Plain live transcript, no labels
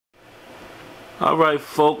Alright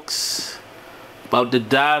folks, about to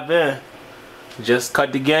dive in. Just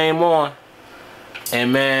cut the game on.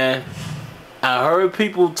 And man, I heard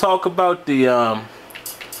people talk about the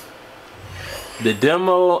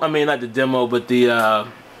demo, I mean not the demo, but the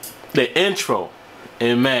intro.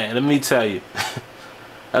 And man, let me tell you,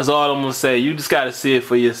 that's all I'm gonna say. You just gotta see it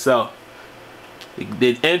for yourself.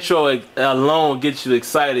 The intro alone gets you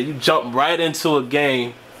excited. You jump right into a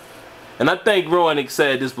game. And I think Rowan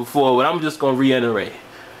said this before, but I'm just gonna reiterate.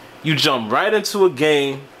 You jump right into a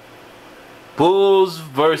game. Bulls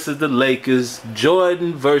versus the Lakers,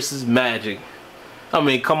 Jordan versus Magic. I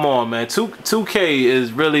mean, come on, man. 2K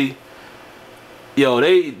is really, yo,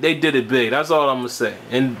 they did it big. That's all I'm gonna say.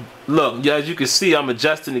 And look, as you can see, I'm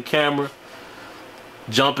adjusting the camera.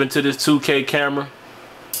 Jump into this 2K camera.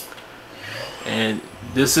 And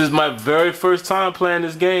this is my very first time playing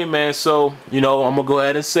this game, man. So, you know, I'm gonna go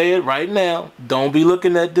ahead and say it right now. Don't be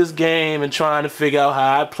looking at this game and trying to figure out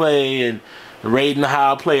how I play and rating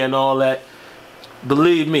how I play and all that.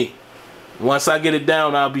 Believe me, once I get it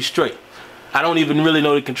down, I'll be straight. I don't even really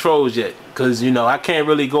know the controls yet, because, you know, I can't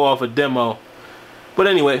really go off a demo. But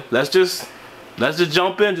anyway, let's just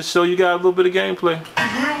jump in to show you guys a little bit of gameplay. It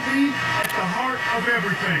will be at the heart of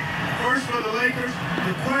everything. First, for the Lakers,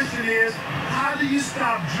 the question is, how do you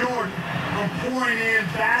stop Jordan from pouring in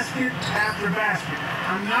basket after basket?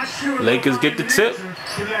 I'm not sure. Lakers get the tip. To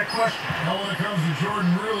that question. Now, when it comes to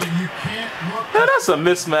Jordan, really, you can't look. Man, that's a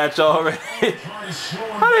mismatch already.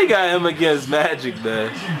 How they got him against Magic,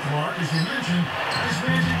 man?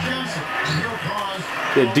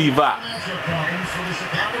 Yeah, D-Vop.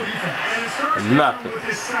 Nothing.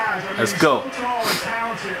 Let's go.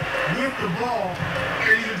 With the ball,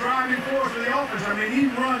 he's a driving force of the offense. I mean, he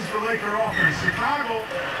runs the Laker offense. Chicago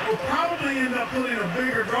will probably end up putting a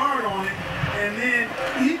bigger guard on it, and then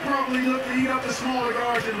he probably look to eat up the smaller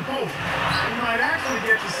guards in the post. We might actually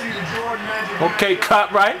get to see the Jordan Magic. Okay,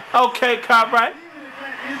 Cartwright. Okay, Cartwright.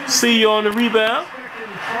 See you on the rebound.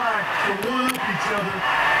 Try to one up each other,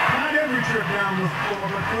 not every trip down the floor,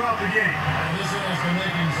 but throughout the game. This has the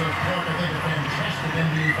makings of what I think a fantastic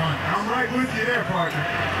NBA finals. I'm right with you there, partner.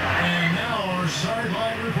 And now our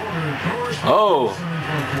sideline reporter, Doris. Oh,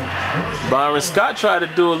 Byron Scott tried to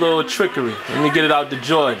do a little trickery. Let me get it out to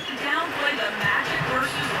Jordan. Downplay the Magic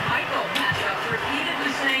versus Michael matchup,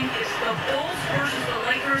 repeatedly saying it's the Bulls versus the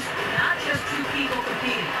Lakers, not just two people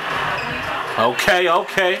competing. Okay,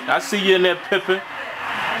 I see you in there, Pippen.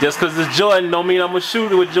 Just because it's Jordan don't mean I'm going to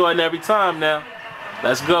shoot it with Jordan every time now.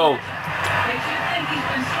 Let's go.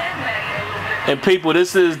 And people,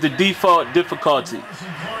 this is the default difficulty.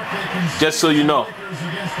 Just so you know.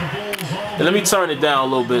 And let me turn it down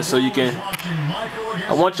a little bit so you can...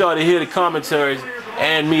 I want y'all to hear the commentaries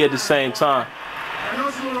and me at the same time.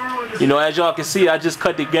 You know, as y'all can see, I just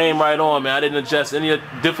cut the game right on, man. I didn't adjust any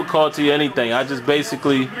difficulty or anything. I just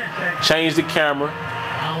basically changed the camera.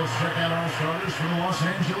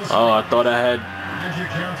 Oh, I thought I had.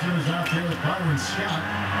 Magic Johnson is out there with Byron Scott.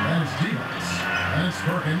 That's Divas. That's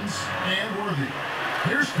Perkins and Worthy.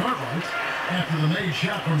 Here's Cartwright after the made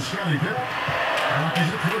shot from Scottie Pippen. Rock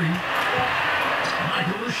is at three.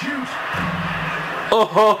 Michael to shoot.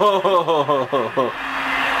 Oh.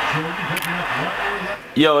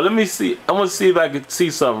 Yo, let me see. I want to see if I can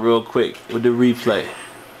see something real quick with the replay.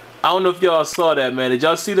 I don't know if y'all saw that, man. Did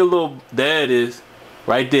y'all see the little... There it is.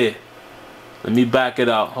 Right there. Let me back it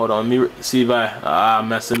out. Hold on. Let me see if I'm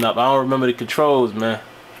messing up. I don't remember the controls, man.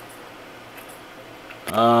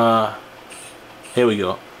 Here we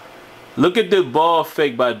go. Look at the ball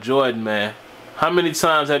fake by Jordan, man. How many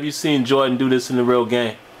times have you seen Jordan do this in the real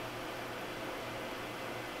game?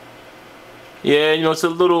 Yeah, you know, it's a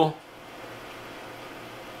little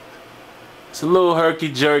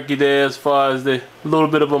herky-jerky there as far as the little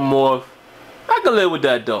bit of a morph. I can live with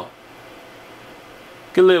that, though.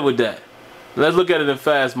 Can live with that. Let's look at it in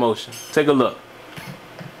fast motion. Take a look.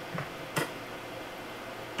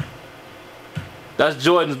 That's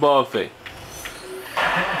Jordan's ball fake.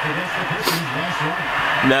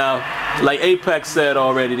 Now, like Apex said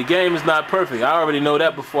already, the game is not perfect. I already know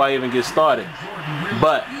that before I even get started.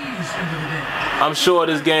 But I'm sure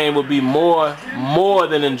this game will be more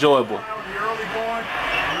than enjoyable.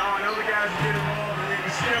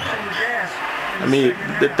 I mean,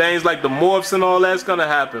 the things like the morphs and all that's gonna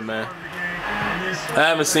happen, man. I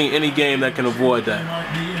haven't seen any game that can avoid that.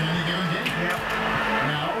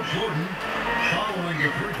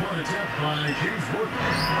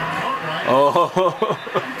 Oh,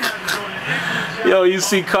 yo, you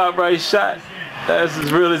see Cartwright's shot? That's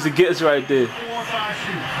as real as it gets right there.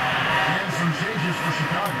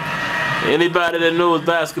 Anybody that knows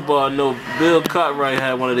basketball know Bill Cartwright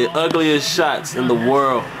had one of the ugliest shots in the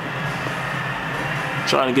world.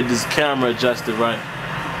 Trying to get this camera adjusted right.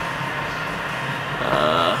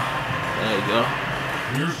 There you go.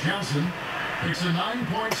 Here's Johnson. It's a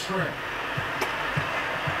 9-point spread.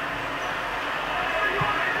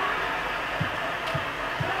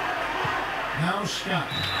 Now Scott.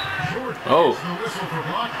 Short Oh. the whistle for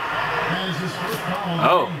block. Has his first foul.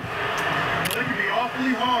 Oh. Well, it can be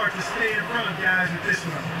awfully hard to stay in front of guys at this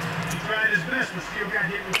level. He tried his best, but still got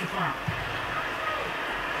hit with the foul.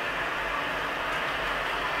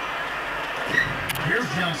 Here's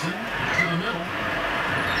Johnson to the middle.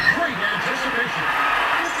 Great anticipation.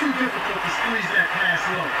 It's too difficult to squeeze that pass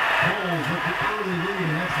low. Bulls with the early lead,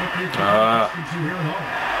 and that's what they've been accustomed to here at home.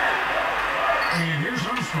 And here's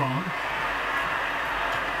Armstrong.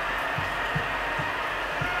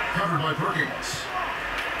 Covered by Perkins.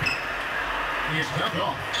 He's dumped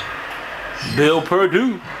off. Bill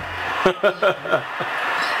Purdue.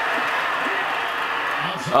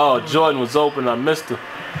 Oh, Jordan was open. I missed him.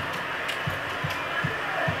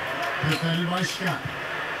 Defended by Scott.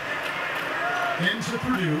 Into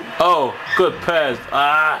Purdue. Oh, good pass.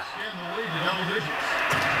 Ah. And the lead to double digits.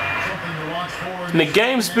 Something to watch for. And the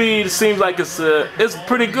game speed seems like it's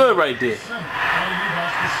pretty good right there.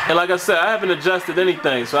 And like I said, I haven't adjusted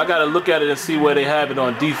anything, so I got to look at it and see where they have it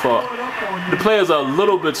on default. The players are a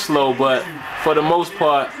little bit slow, but for the most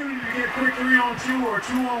part, Get quick 3-on-2 or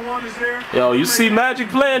 2-on-1 is there. yo, you see Magic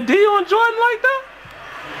playing D on Jordan like that?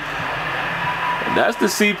 And that's the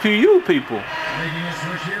CPU people. Making a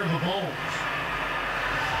switch here, the Bulls.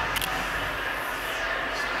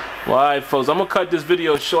 Well, all right, folks, I'm going to cut this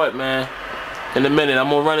video short, man. In a minute, I'm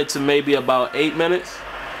going to run it to maybe about 8 minutes.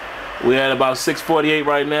 We're at about 6:48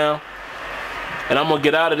 right now. And I'm going to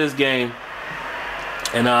get out of this game.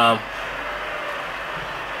 And,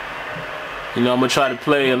 you know, I'm going to try to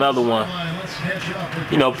play another one.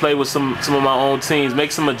 You know, play with some of my own teams.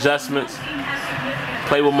 Make some adjustments.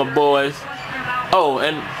 Play with my boys. Oh,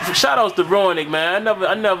 and shout outs to Roenick, man.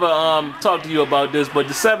 I never talked to you about this, but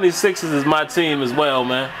the 76ers is my team as well,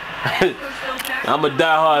 man. I'm a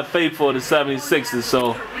diehard faithful of the 76ers,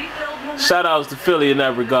 so shout outs to Philly in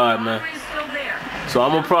that regard, man. So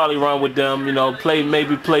I'm gonna probably run with them, you know,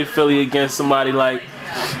 maybe play Philly against somebody like,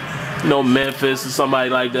 you know, Memphis or somebody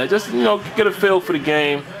like that. Just, you know, get a feel for the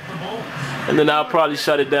game, and then I'll probably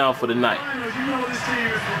shut it down for the night,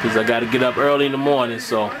 because I gotta get up early in the morning.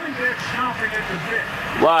 So,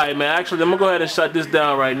 alright, man. Actually, I'm gonna go ahead and shut this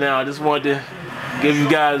down right now. I just wanted to give you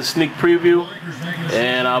guys a sneak preview,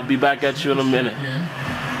 and I'll be back at you in a minute.